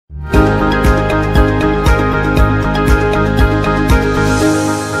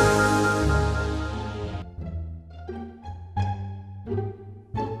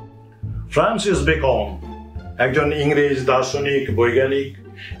Francis Bacon একজন ইংরেজ দার্শনিক, বৈজ্ঞানিক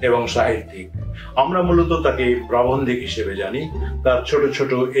এবং সাহিত্যিক। আমরা মূলত তাকে প্রাবন্ধিক হিসেবে জানি। তার ছোট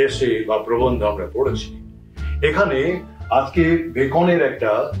ছোট এসে বা প্রবন্ধ আমরা পড়েছি। এখানে আজকে বেকনের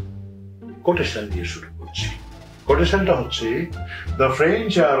একটা কোটেশন দিয়ে শুরু করছি। কোটেশনটা হচ্ছে, the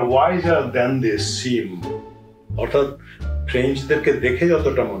French R wiser than they সিম, অর্থাৎ ফ্রেঞ্চদেরকে দেখে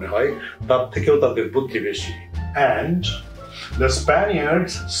যতটা মনে হয় তার থেকেও তাদের বুদ্ধি বেশি। And the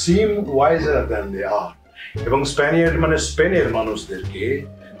স্প্যানিয়ার্ডস SIM wiser than they আর, এবং স্প্যানিয়ার্ড মানে স্পেনের মানুষদেরকে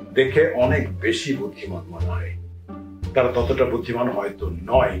দেখে অনেক বেশি বুদ্ধিমান মনে হয়, তারা ততটা বুদ্ধিমান হয়তো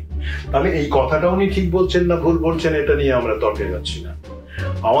নয়। তাহলে এই কথাটা উনি ঠিক বলছেন না ভুল বলছেন এটা নিয়ে আমরা তর্কে যাচ্ছি না।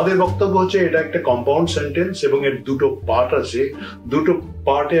 আমাদের বক্তব্য হচ্ছে এটা একটা কম্পাউন্ড সেন্টেন্স এবং এর দুটো পার্ট আছে, দুটো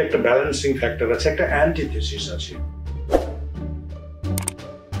পার্টে একটা ব্যালেন্সিং ফ্যাক্টর আছে, একটা অ্যান্টিথেসিস আছে।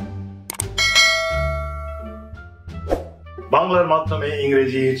 বাংলার মাধ্যমে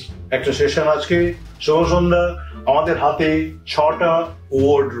ইংরেজির একটা সেশন আজকে। শুভ সন্ধ্যা। আমাদের হাতে 6টা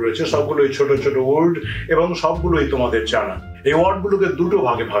ওয়ার্ড রয়েছে, সবগুলোই ছোট ছোট ওয়ার্ড এবং সবগুলোই তোমাদের জানা। এই ওয়ার্ডগুলোকে দুটো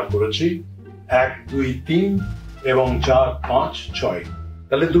ভাগে ভাগ করেছি, 1, 2, 3 এবং 4, 5, 6।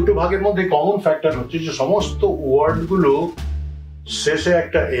 তাহলে দুটো ভাগের মধ্যে কমন ফ্যাক্টর হচ্ছে যে সমস্ত ওয়ার্ডগুলো শেষে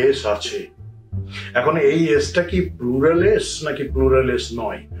একটা এস আছে। এখন এই এসটা কি প্লুরাল এস নাকি প্লুরাল এস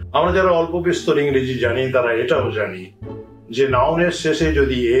নয়? আমরা যারা অল্প বিস্তর ইংরেজি জানি তারা এটাও জানি যে নাউনের শেষে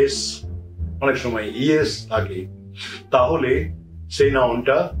যদি এস, অনেক সময় ইএস থাকে, তাহলে সেই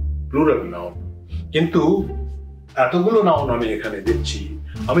নাউনটা প্লুরাল নাউন। কিন্তু এতগুলো নাউন আমি এখানে দেখছি,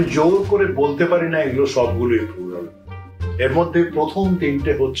 আমি জোর করে বলতে পারি না এগুলো সবগুলোই প্লুরাল। এর মধ্যে প্রথম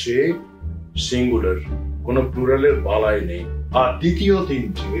 3টে হচ্ছে সিঙ্গুলার, কোনো প্লুরালের বালাই নেই। আর দ্বিতীয়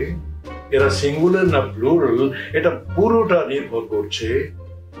 3টে এরা সিঙ্গুলার না প্লুরাল এটা পুরোটা নির্ভর করছে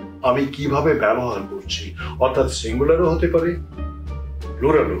আমি কিভাবে ব্যবহার করছি, অর্থাৎ সিঙ্গুলারও হতে পারে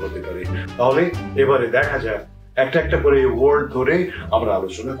প্লুরালও হতে পারে। তাহলে এবারে দেখা যাক একটা একটা করে ওয়ার্ড ধরে আমরা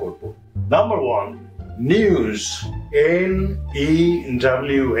আলোচনা করব। Number 1, news,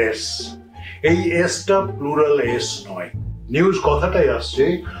 NEWS। এই এসটা প্লুরাল এস নয়। নিউজ কথাটাই আসছে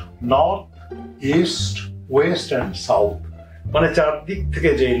north, east, West and south, মানে চারদিক থেকে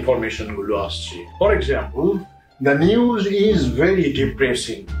যে ইনফরমেশন গুলো আসছে। For example, the news is very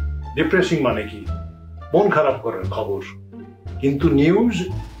depressing. Depressing মানে কি? মন খারাপ করার খবর। কিন্তু নিউজ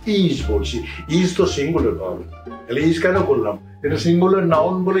ইজ বলছি, ইজ তো সিঙ্গুলার ভার্ব, তাহলে ইজ কেন করলাম? এটা সিঙ্গুলার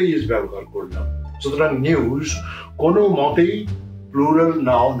নাউন বলে ইজ ব্যবহার করলাম। সুতরাং নিউজ কোনো মতেই প্লুরাল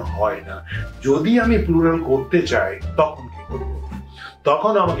নাউন হয় না। যদি আমি প্লুরাল করতে চাই তখন কি করব?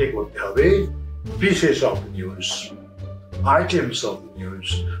 তখন আমাকে করতে হবে pieces of news, items of news,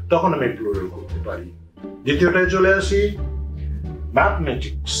 তখন আমি প্লুরাল করতে পারি। দ্বিতীয়টায় চলে আসি,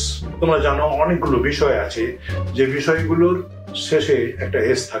 ম্যাথমেটিক্স। তোমরা জানো অনেকগুলো বিষয় আছে যে বিষয়গুলোর শেষে একটা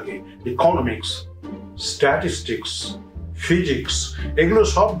এস থাকে। ইকোনমিক্স, স্ট্যাটিস্টিক্স, ফিজিক্স, এগুলো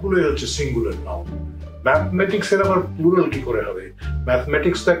সবগুলোই হচ্ছে সিঙ্গুলার নাউন। ম্যাথমেটিক্স এর আবার প্লুরাল কি করে হবে?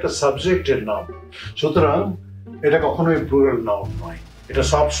 ম্যাথমেটিক্স তো একটা সাবজেক্টের নাম, সুতরাং এটা কখনোই প্লুরাল নাউন নয়, এটা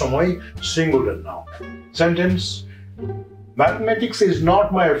সব সময় singular noun. Sentence, mathematics is not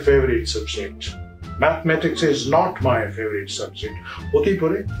my favourite subject. Mathematics is not my favorite subject. হতেই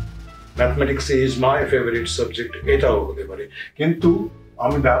পারে mathematics is my favourite subject, এটাও হতে পারে, কিন্তু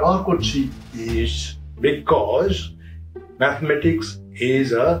আমি ব্যবহার করছি is because mathematics is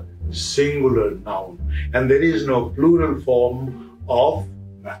a singular noun and there is no plural form of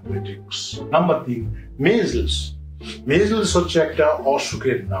mathematics. Number 3, measles. measles হচ্ছে একটা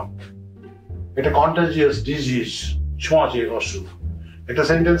অসুখের নাম, এটা কন্টাজিয়াস ডিজিজ, ছোঁয়াচে অসুখ। একটা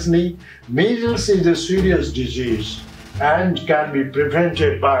সেন্টেন্স নেই, measles is a serious disease and can be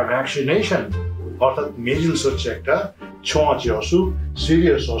prevented by vaccination। অর্থাৎ measles হচ্ছে একটা ছোঁয়াচে অসুখ,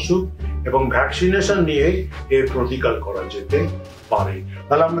 সিরিয়াস অসুখ, এবং ভ্যাকসিনেশন নিয়ে এর প্রতিকার করা যেতে পারে।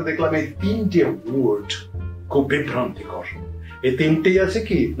 তাহলে আমরা দেখলাম এই 3টে ওয়ার্ড খুব বিভ্রান্তিকর। এই 3টেই আছে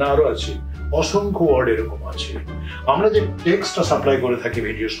কি না আরো আছে? অসংখ্য ওয়ার্ড এরকম আছে। আমরা যে টেক্সটটা সাপ্লাই করে থাকি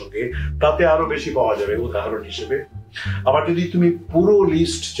ভিডিওর সঙ্গে তাতে আরো বেশি পাওয়া যাবে। উদাহরণ হিসেবে, আবার যদি তুমি পুরো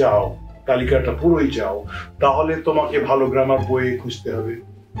লিস্ট চাও, তালিকাটা পুরোই চাও, তাহলে তোমাকে ভালো গ্রামার বই খুঁজতে হবে,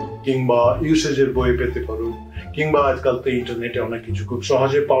 কিংবা ইউসেজের বই পেতে পারো, কিংবা আজকাল তো ইন্টারনেটে অনেক কিছু খুব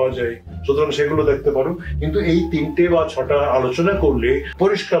সহজে পাওয়া যায়, সুতরাং সেগুলো দেখতে পারো। কিন্তু এই 3টে বা 6টা আলোচনা করলে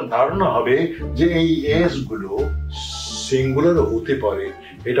পরিষ্কার ধারণা হবে যে এই এস গুলো সিঙ্গুলারও হতে পারে,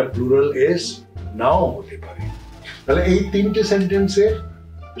 এটা প্লুরাল এস নাও হতে পারে। তাহলে এই 3টে সেন্টেন্সের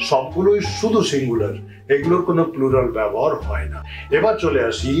সবগুলোই শুধু সিঙ্গুলার, এগুলোর কোনো প্লুরাল ব্যবহার হয় না। এবার চলে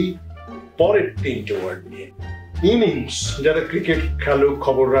আসি পরের 3টে ওয়ার্ড নিয়ে। ইনিংস, যারা ক্রিকেট খেলো,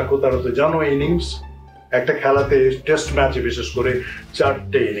 খবর রাখো, তারা তো জানো ইনিংস। একটা খেলাতে টেস্ট ম্যাচে বিশেষ করে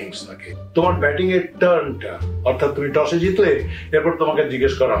 4টে ইনিংস থাকে। তোমার ব্যাটিং এর টার্নটা, অর্থাৎ তুমি টসে জিতলে এরপর তোমাকে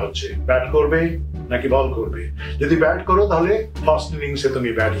জিজ্ঞেস করা হচ্ছে ব্যাট করবে নাকি বল করবে। যদি ব্যাট করো তাহলে ফার্স্ট ইনিংসে তুমি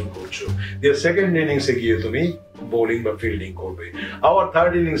ব্যাটিং করছো, দিয়ে সেকেন্ড ইনিংসে গিয়ে তুমি বোলিং বা ফিল্ডিং করবে, আবার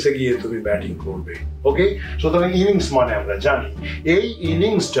থার্ড ইনিংসে গিয়ে তুমি ব্যাটিং করবে। ওকে, সুতরাং ইনিংস মানে আমরা জানি এই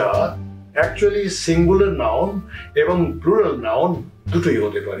ইনিংসটা অ্যাকচুয়ালি সিঙ্গুলার নাউন এবং প্লুরাল নাউন দুটোই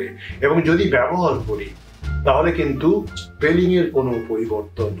হতে পারে, এবং যদি ব্যবহার করি তাহলে কিন্তু স্পেলিং এর কোনো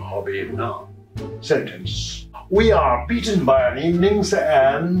পরিবর্তন হবে না। Sentence: We are beaten by an innings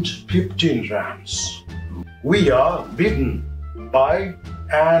and 15 runs. We are beaten by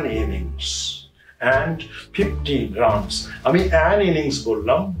an innings and 15 runs. আমি an innings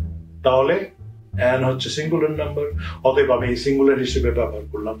বললাম, তাহলে an হচ্ছে সিঙ্গুলার নাম্বার, অতএব আমি সিঙ্গুলার হিসেবে ব্যবহার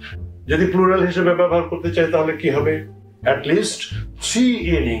করলাম। যদি প্লুরাল হিসেবে ব্যবহার করতে চাই তাহলে কি হবে? At least 3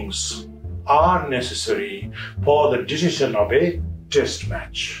 innings are necessary for the decision of a test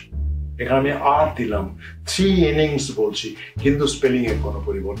match. এখানে আমি আর দিলাম, 3 innings বলছি, কিন্তু স্পেলিং এর কোনো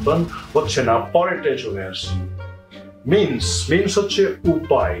পরিবর্তন হচ্ছে না। পরেরটায় চলে আসছি। means হচ্ছে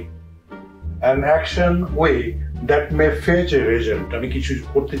উপায়, an action way that may fetch a result. আমি কিছু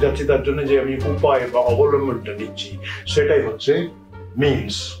করতে যাচ্ছি তার জন্য যে আমি উপায় বা অবলম্বনটা নিচ্ছি, সেটাই হচ্ছে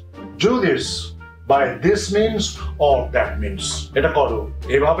means. Do this by this means or that means. এটা করো,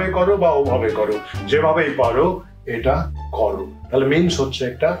 এভাবে করো বা ওভাবে করো, যেভাবেই পারো এটা করো। তাহলে means হচ্ছে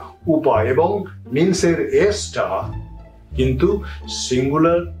একটা উপায়, এবং means এর এসটা কিন্তু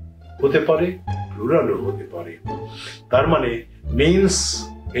সিঙ্গুলার হতে পারে, প্লুরালও হতে পারে। তার মানে means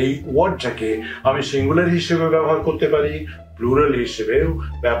এই ওয়ার্ডটাকে আমি সিঙ্গুলার হিসেবে ব্যবহার করতে পারি, প্লুরাল হিসেবেও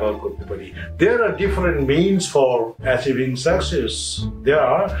ব্যবহার করতে পারি। There are different means for achieving success. There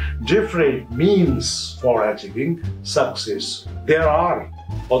are different means for achieving success. There are,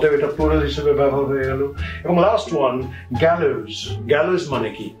 অতএব এটা প্লুরাল হিসেবে ব্যবহার হয়ে গেল। এবং লাস্ট ওয়ান, গ্যালোজ। গ্যালোজ মানে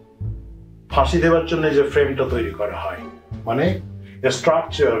কি? ফাঁসি দেওয়ার জন্য যে ফ্রেমটা তৈরি করা হয়, মানে a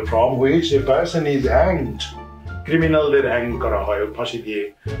structure from which a person is hanged. ক্রিমিনালদের hang করা হয়, ফাঁসি দিয়ে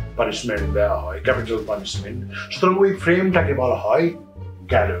পানিশমেন্ট দেওয়া হয়, ক্যাপিটাল পানিশমেন্ট। সুতরাং ওই ফ্রেমটাকে বলা হয়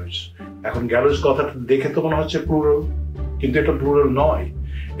গ্যালোজ। এখন গ্যালোজ কথাটা দেখে তো মনে হচ্ছে প্লুরাল, কিন্তু এটা প্লুরাল নয়,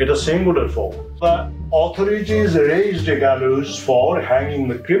 এটা singular form. The authorities raised a gallows for hanging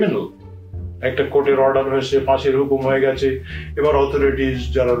the criminal. একটা কোর্টের অর্ডার হয়েছে, ফাঁসির হুকুম হয়ে গেছে, এবার অথরিটিজ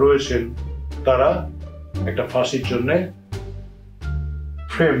যারা রয়েছেন তারা একটা ফাঁসির জন্য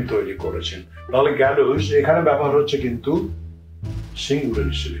ফ্রেম তৈরি করেছেন। তাহলে গ্যালোজ এখানে ব্যবহার হচ্ছে কিন্তু সিঙ্গুলার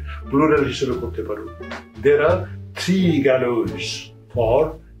হিসেবে, প্লুরাল হিসেবে করতে পারো। There are 3 gallows for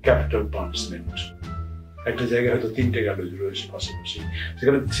capital punishment. একটা জায়গায় হয়তো 3টে গ্যালোজ রয়েছে পাশাপাশি,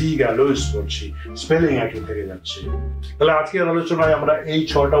 সেখানে 3 gallows বলছি, স্পেলিং একই থেকে যাচ্ছে। তাহলে আজকের আলোচনায় আমরা এই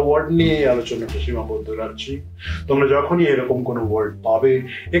 6টা ওয়ার্ড নিয়ে আলোচনাটা সীমাবদ্ধ রাখছি। তোমরা যখনই এরকম কোনো ওয়ার্ড পাবে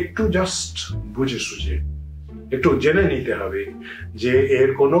একটু জাস্ট বুঝে সুঝে একটু জেনে নিতে হবে যে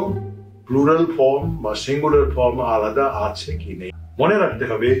এর কোনো প্লুরাল ফর্ম বা সিঙ্গুলার ফর্ম আলাদা আছে কি নেই। মনে রাখতে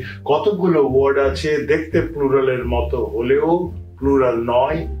হবে কতগুলো ওয়ার্ড আছে দেখতে প্লুরালের মতো হলেও প্লুরাল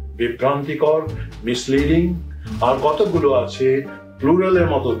নয়, বিভ্রান্তিকর, মিসলিডিং, আর কতগুলো আছে প্লুরালের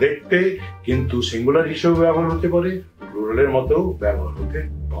মতো দেখতে কিন্তু সিঙ্গুলার হিসেবে ব্যবহার হতে পারে, প্লুরালের মতো ব্যবহার হতে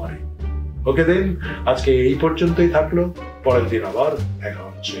পারে। ওকে দেন, আজকে এই পর্যন্তই থাকলো, পরের দিন আবার দেখা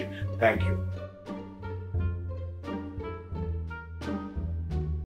হচ্ছে। Thank you.